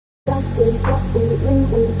with it, drop with it,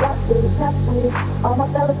 lean with it, drop with it, snap with it. All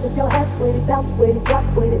my fellas, tip your hands with it, bounce with it, drop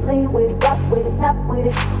with it, lean with it, rock with it, snap with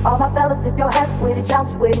it. All my fellas, tip your hands with it,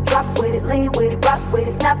 bounce with it, drop with it, lean with it, rock with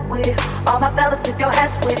it, snap with it. All my fellas, tip your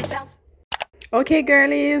hands with it, bounce. Okay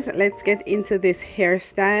girlies, let's get into this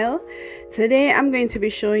hairstyle. Today I'm going to be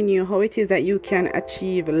showing you how it is that you can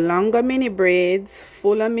achieve longer mini braids,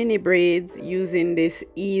 fuller mini braids using this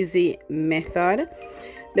easy method.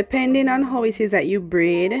 Depending on how it is that you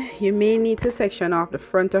braid, you may need to section off the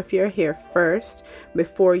front of your hair first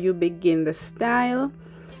before you begin the style.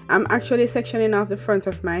 I'm actually sectioning off the front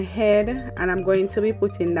of my head, and I'm going to be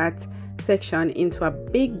putting that section into a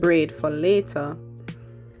big braid for later.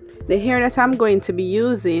 The hair that I'm going to be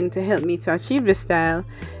using to help me to achieve the style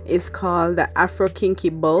is called the Afro Kinky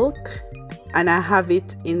Bulk, and I have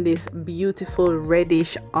it in this beautiful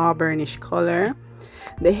reddish auburnish color.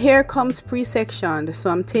 The hair comes pre-sectioned,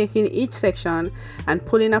 so I'm taking each section and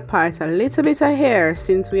pulling apart a little bit of hair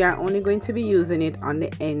since we are only going to be using it on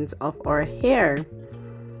the ends of our hair.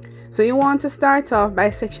 So you want to start off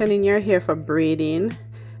by sectioning your hair for braiding.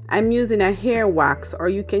 I'm using a hair wax, or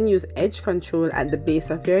you can use edge control at the base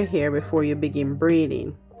of your hair before you begin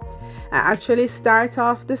braiding. I actually start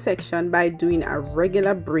off the section by doing a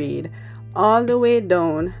regular braid all the way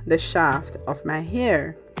down the shaft of my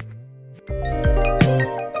hair.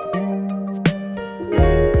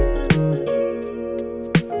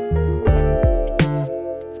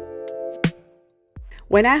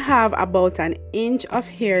 When I have about an inch of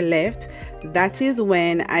hair left, that is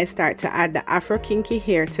when I start to add the Afro Kinky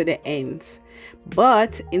hair to the ends.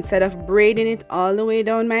 But instead of braiding it all the way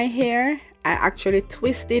down my hair, I actually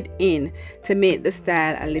twist it in to make the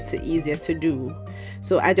style a little easier to do.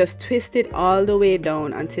 So I just twist it all the way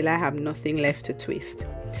down until I have nothing left to twist.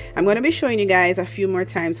 I'm going to be showing you guys a few more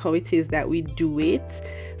times how it is that we do it.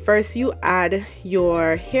 First, you add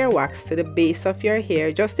your hair wax to the base of your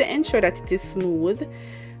hair just to ensure that it is smooth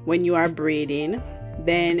when you are braiding.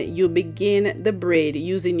 Then you begin the braid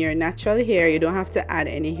using your natural hair. You don't have to add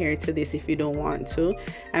any hair to this if you don't want to.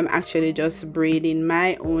 I'm actually just braiding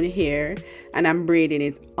my own hair, and I'm braiding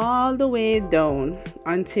it all the way down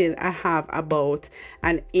until I have about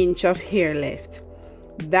an inch of hair left.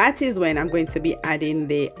 That is when I'm going to be adding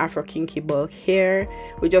the Afro Kinky Bulk hair.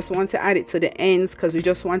 We just want to add it to the ends because we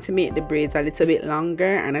just want to make the braids a little bit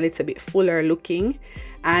longer and a little bit fuller looking.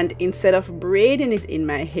 And instead of braiding it in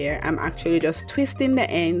my hair, I'm actually just twisting the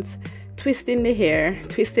ends, twisting the hair,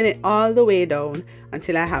 twisting it all the way down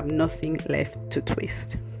until I have nothing left to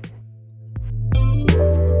twist.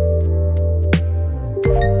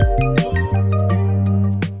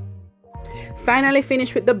 Finally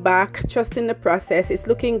finished with the back, trusting the process. It's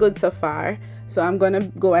looking good so far. So I'm gonna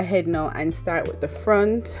go ahead now and start with the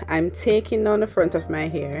front. I'm taking down the front of my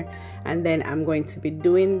hair, and then I'm going to be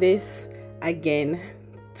doing this again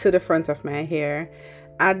to the front of my hair.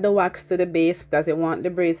 Add the wax to the base because I want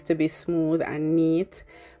the braids to be smooth and neat.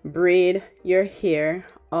 Braid your hair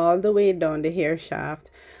all the way down the hair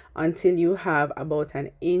shaft until you have about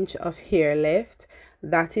an inch of hair left.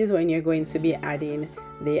 That is when you're going to be adding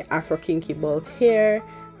the Afro Kinky Bulk hair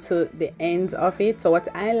to the ends of it. So what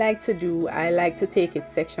I like to do, I like to take it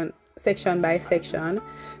section by section.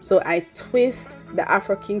 So I twist the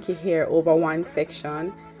Afro Kinky hair over one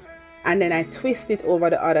section, and then I twist it over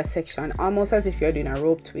the other section, almost as if you're doing a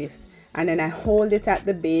rope twist. And then I hold it at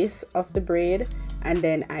the base of the braid, and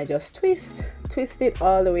then I just twist it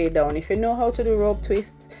all the way down. If you know how to do rope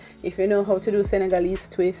twists, if you know how to do Senegalese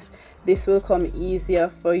twists, this will come easier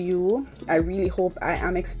for you. I really hope I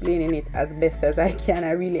am explaining it as best as I can.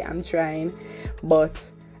 I really am trying.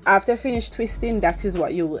 But after finish twisting, that is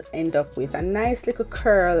what you will end up with, a nice little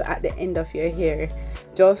curl at the end of your hair,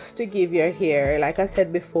 just to give your hair, like I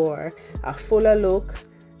said before, a fuller look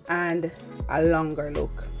and a longer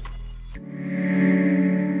look.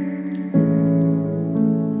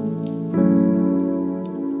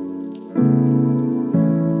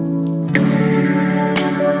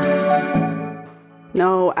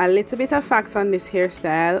 Now, a little bit of facts on this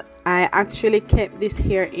hairstyle. I actually kept this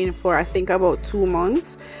hair in for I think about 2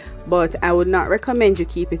 months, but I would not recommend you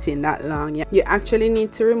keep it in that long. You actually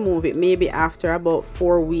need to remove it maybe after about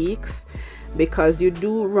 4 weeks, because you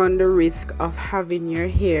do run the risk of having your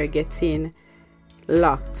hair getting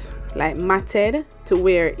locked, like matted, to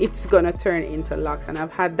where it's gonna turn into locks. And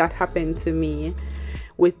I've had that happen to me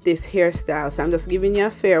with this hairstyle. So I'm just giving you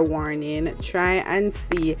a fair warning. Try and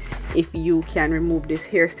see if you can remove this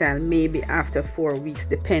hairstyle maybe after 4 weeks,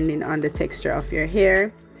 depending on the texture of your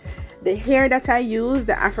hair. The hair that I used,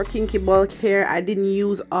 the Afro Kinky Bulk hair, I didn't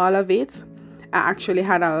use all of it. I actually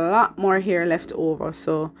had a lot more hair left over,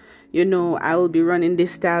 so you know, I will be running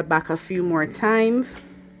this style back a few more times.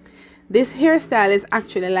 This hairstyle is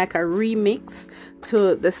actually like a remix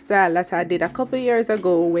to the style that I did a couple years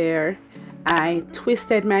ago, where I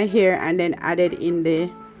twisted my hair and then added in the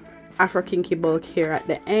Afro Kinky bulk hair at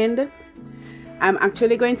the end. I'm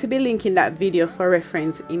actually going to be linking that video for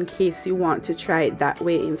reference in case you want to try it that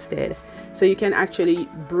way instead. So you can actually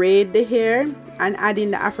braid the hair and add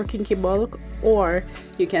in the Afro Kinky bulk, or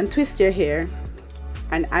you can twist your hair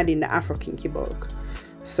and add in the Afro Kinky bulk.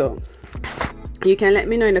 So you can let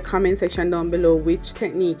me know in the comment section down below which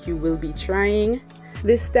technique you will be trying.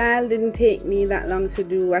 This style didn't take me that long to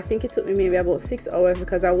do. I think it took me maybe about 6 hours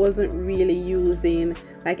because I wasn't really using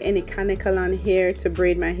like any canicle on hair to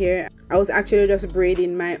braid my hair. I was actually just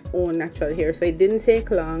braiding my own natural hair, so it didn't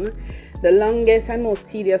take long. The longest and most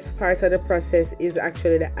tedious part of the process is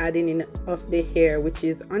actually the adding in of the hair, which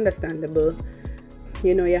is understandable.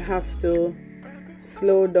 You know, you have to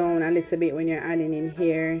slow down a little bit when you're adding in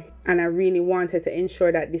hair, and I really wanted to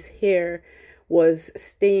ensure that this hair was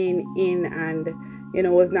staying in and, you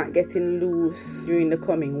know, was not getting loose during the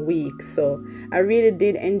coming weeks. So I really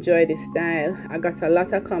did enjoy this style. I got a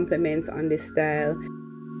lot of compliments on this style.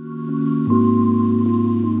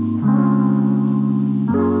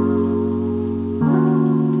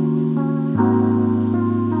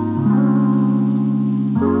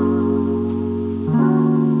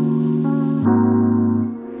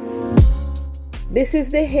 This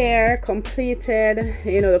is the hair completed.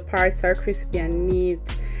 You know, the parts are crispy and neat.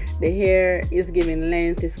 The hair is giving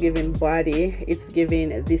length, it's giving body, it's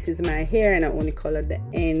giving this is my hair, and I only colored the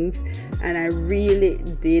ends. And I really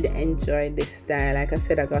did enjoy this style. Like I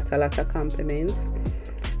said, I got a lot of compliments.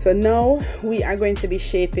 So now we are going to be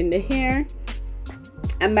shaping the hair,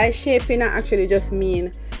 and by shaping I actually just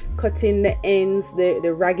mean cutting the ends,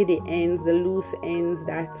 the raggedy ends, the loose ends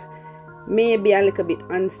that may be a little bit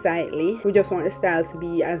unsightly. We just want the style to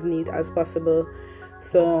be as neat as possible.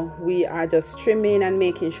 So we are just trimming and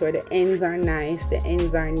making sure the ends are nice, the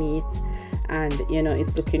ends are neat, and you know,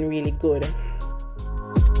 it's looking really good.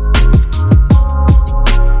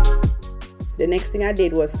 The next thing I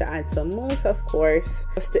did was to add some mousse, of course,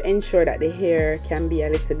 just to ensure that the hair can be a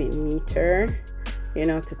little bit neater, you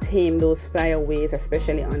know, to tame those flyaways,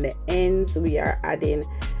 especially on the ends. We are adding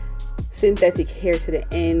synthetic hair to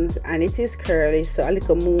the ends, and it is curly, so a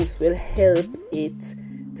little mousse will help it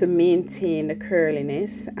to maintain the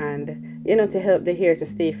curliness and, you know, to help the hair to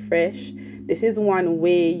stay fresh. This is one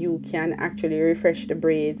way you can actually refresh the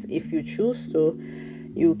braids if you choose to.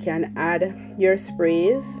 You can add your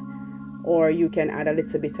sprays, or you can add a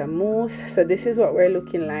little bit of mousse. So this is what we're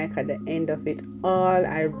looking like at the end of it all.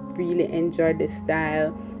 I really enjoyed this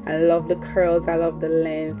style. I love the curls, I love the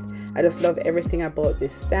length, I just love everything about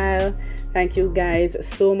this style. Thank you guys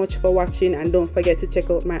so much for watching, and don't forget to check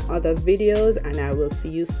out my other videos, and I will see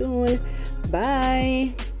you soon.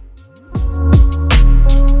 Bye.